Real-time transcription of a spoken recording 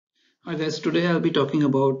Hi guys, today I'll be talking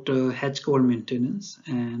about hatch cover maintenance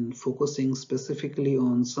and focusing specifically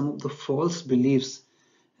on some of the false beliefs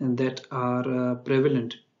that are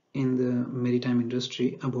prevalent in the maritime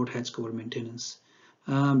industry about hatch cover maintenance.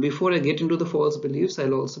 Before I get into the false beliefs,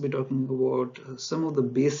 I'll also be talking about some of the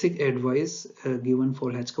basic advice given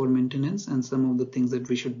for hatch cover maintenance and some of the things that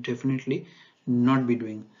we should definitely not be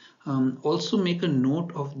doing. Also make a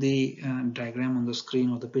note of the diagram on the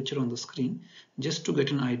screen or the picture on the screen just to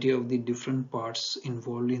get an idea of the different parts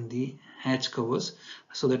involved in the hatch covers,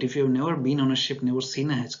 so that if you have never been on a ship, never seen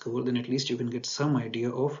a hatch cover, then at least you can get some idea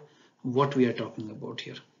of what we are talking about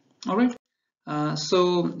here. All right.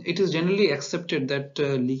 So it is generally accepted that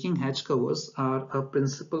leaking hatch covers are a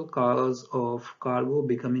principal cause of cargo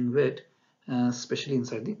becoming wet, especially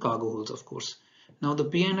inside the cargo holds, of course. Now, the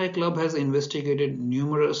P&I Club has investigated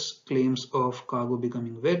numerous claims of cargo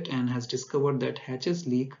becoming wet and has discovered that hatches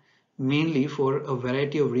leak mainly for a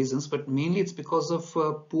variety of reasons, but mainly it's because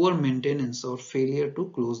of poor maintenance or failure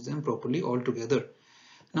to close them properly altogether.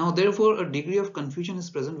 Now, therefore, a degree of confusion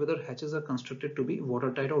is present whether hatches are constructed to be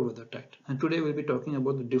watertight or weather tight. And today we'll be talking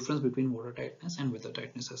about the difference between water tightness and weather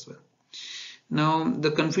tightness as well. Now,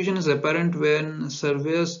 the confusion is apparent when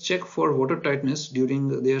surveyors check for water tightness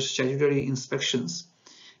during their statutory inspections,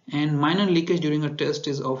 and minor leakage during a test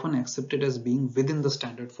is often accepted as being within the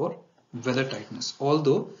standard for weather tightness,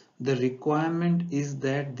 although the requirement is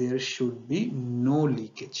that there should be no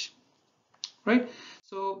leakage, right?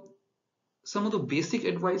 So some of the basic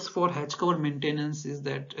advice for hatch cover maintenance is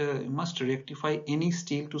that you must rectify any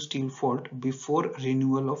steel to steel fault before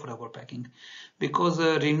renewal of rubber packing, because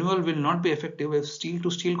renewal will not be effective if steel to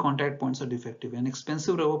steel contact points are defective, and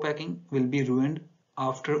expensive rubber packing will be ruined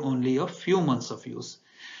after only a few months of use.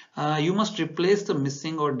 You must replace the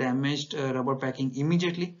missing or damaged rubber packing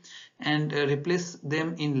immediately and replace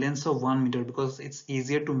them in lengths of 1 meter, because it's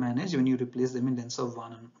easier to manage when you replace them in lengths of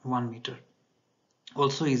 1 meter.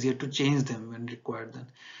 Also easier to change them when required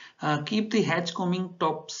then. Keep the hatch combing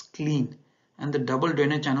tops clean and the double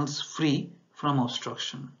drainage channels free from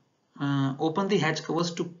obstruction. Open the hatch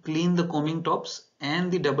covers to clean the combing tops and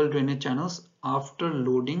the double drainage channels after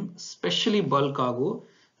loading specially bulk cargo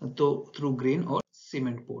through grain or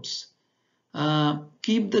cement ports.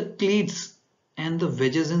 Keep the cleats and the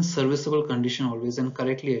wedges in serviceable condition always and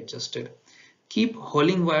correctly adjusted. Keep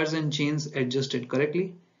hauling wires and chains adjusted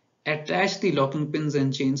correctly. Attach the locking pins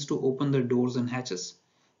and chains to open the doors and hatches.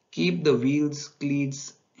 Keep the wheels,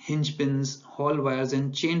 cleats, hinge pins, haul wires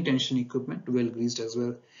and chain tension equipment well greased as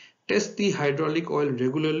well. Test the hydraulic oil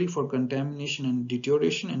regularly for contamination and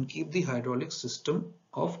deterioration, and keep the hydraulic system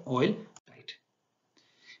of oil tight.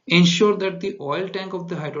 Ensure that the oil tank of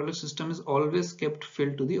the hydraulic system is always kept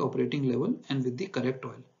filled to the operating level and with the correct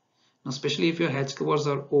oil. Now, especially if your hatch covers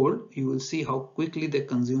are old, you will see how quickly they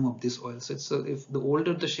consume up this oil. So if the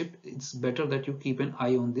older the ship, it's better that you keep an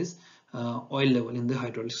eye on this oil level in the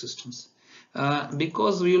hydraulic systems.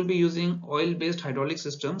 Because we will be using oil-based hydraulic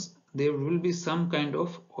systems, there will be some kind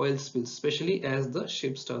of oil spills, especially as the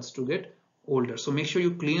ship starts to get older. So make sure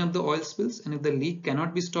you clean up the oil spills, and if the leak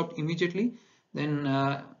cannot be stopped immediately, then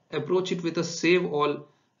approach it with a save all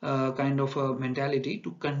kind of a mentality to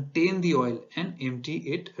contain the oil and empty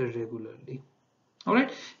it regularly. All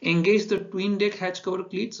right, engage the twin deck hatch cover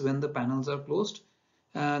cleats when the panels are closed.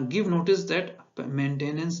 Give notice that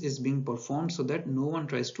maintenance is being performed so that no one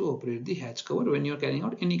tries to operate the hatch cover when you're carrying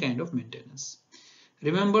out any kind of maintenance.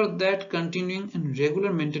 Remember that continuing and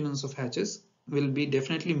regular maintenance of hatches will be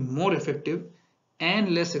definitely more effective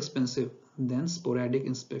and less expensive than sporadic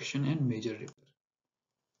inspection and major repair.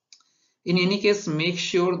 In any case, make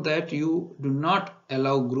sure that you do not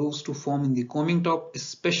allow grooves to form in the combing top,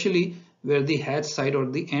 especially where the hatch side or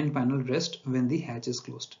the end panel rest when the hatch is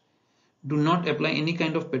closed. Do not apply any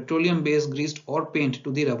kind of petroleum-based grease or paint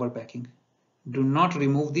to the rubber packing. Do not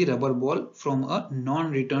remove the rubber ball from a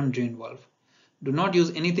non-return drain valve. Do not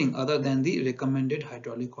use anything other than the recommended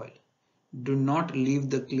hydraulic oil. Do not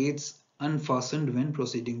leave the cleats unfastened when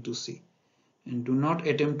proceeding to sea. And do not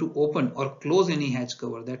attempt to open or close any hatch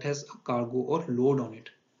cover that has a cargo or load on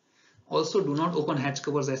it. Also, do not open hatch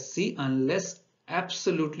covers at sea unless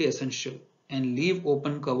absolutely essential, and leave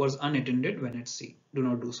open covers unattended when at sea. Do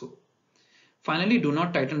not do so. Finally, do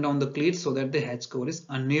not tighten down the cleats so that the hatch cover is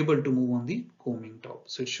unable to move on the combing top.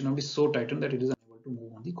 So it should not be so tightened that it is unable to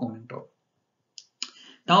move on the combing top.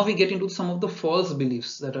 Now we get into some of the false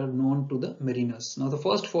beliefs that are known to the mariners. Now the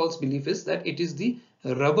first false belief is that it is the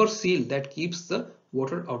rubber seal that keeps the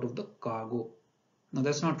water out of the cargo. Now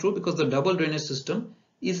that's not true, because the double drainage system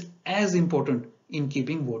is as important in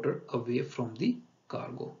keeping water away from the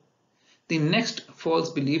cargo. The next false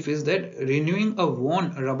belief is that renewing a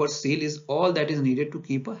worn rubber seal is all that is needed to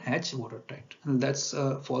keep a hatch watertight. And that's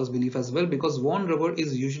a false belief as well, because worn rubber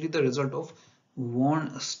is usually the result of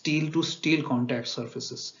worn steel to steel contact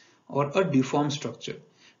surfaces or a deformed structure.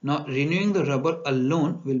 Now, renewing the rubber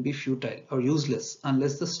alone will be futile or useless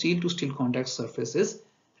unless the steel to steel contact surface is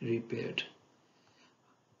repaired.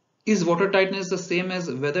 Is water tightness the same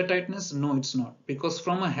as weather tightness? No, it's not. Because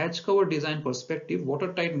from a hatch cover design perspective,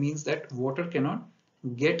 watertight means that water cannot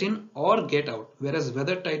get in or get out, whereas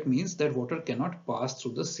weather tight means that water cannot pass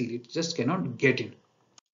through the seal. It just cannot get in.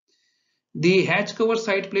 The hatch cover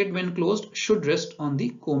side plate when closed should rest on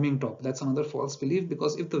the coaming top. That's another false belief,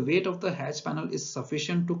 because if the weight of the hatch panel is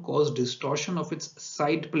sufficient to cause distortion of its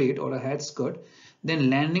side plate or a hatch skirt,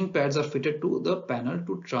 then landing pads are fitted to the panel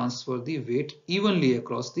to transfer the weight evenly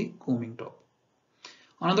across the coaming top.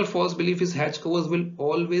 Another false belief is hatch covers will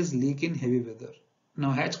always leak in heavy weather.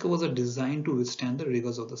 Now, hatch covers are designed to withstand the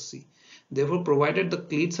rigors of the sea. Therefore, provided the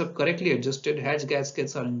cleats are correctly adjusted, hatch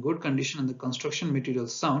gaskets are in good condition and the construction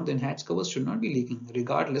materials sound, then hatch covers should not be leaking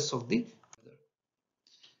regardless of the weather.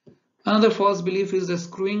 Another false belief is that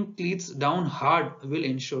screwing cleats down hard will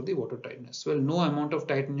ensure the water tightness. Well, no amount of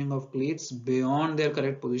tightening of cleats beyond their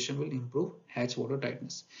correct position will improve hatch water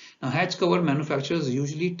tightness. Now, hatch cover manufacturers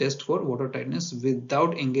usually test for water tightness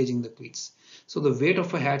without engaging the cleats. So the weight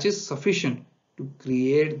of a hatch is sufficient to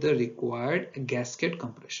create the required gasket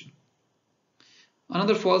compression.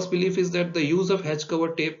 Another false belief is that the use of hatch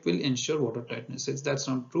cover tape will ensure water tightness. That's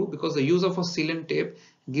not true, because the use of a sealant tape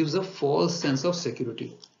gives a false sense of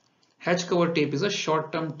security. Hatch cover tape is a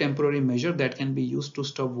short-term temporary measure that can be used to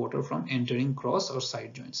stop water from entering cross or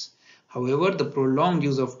side joints. However, the prolonged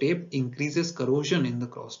use of tape increases corrosion in the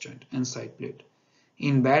cross joint and side plate.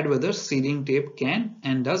 In bad weather, sealing tape can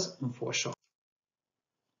and does wash off.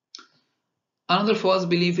 Another false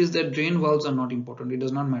belief is that drain valves are not important. It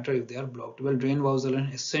does not matter if they are blocked. Well, drain valves are an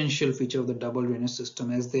essential feature of the double drainage system,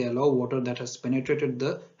 as they allow water that has penetrated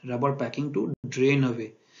the rubber packing to drain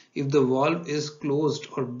away. If the valve is closed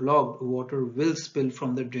or blocked, water will spill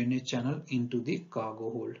from the drainage channel into the cargo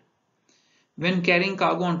hold. When carrying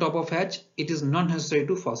cargo on top of hatch, it is not necessary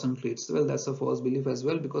to fasten cleats. Well, that's a false belief as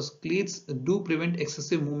well, because cleats do prevent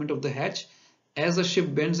excessive movement of the hatch as the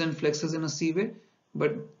ship bends and flexes in a seaway,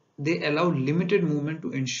 but they allow limited movement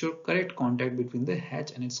to ensure correct contact between the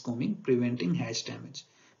hatch and its coaming, preventing hatch damage.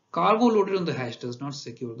 Cargo loaded on the hatch does not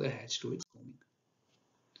secure the hatch to its coaming.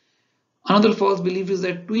 Another false belief is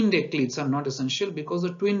that twin deck cleats are not essential because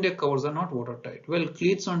the twin deck covers are not watertight. Well,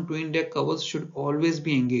 cleats on twin deck covers should always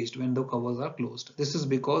be engaged when the covers are closed. This is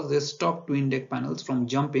because they stop twin deck panels from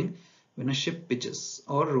jumping when a ship pitches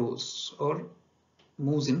or rolls or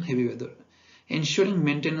moves in heavy weather, ensuring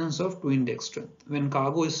maintenance of twin deck strength. When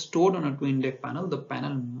cargo is stored on a twin deck panel, the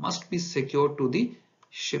panel must be secured to the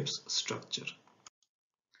ship's structure.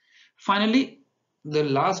 Finally, the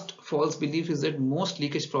last false belief is that most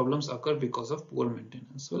leakage problems occur because of poor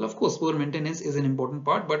maintenance. Well, of course, poor maintenance is an important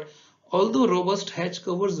part, but although robust hatch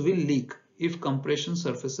covers will leak if compression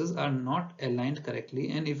surfaces are not aligned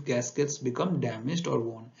correctly and if gaskets become damaged or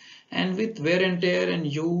worn. And with wear and tear and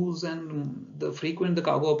use and the frequent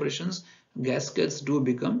cargo operations, gaskets do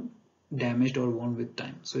become damaged or worn with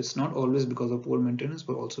time. So it's not always because of poor maintenance,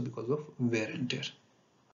 but also because of wear and tear.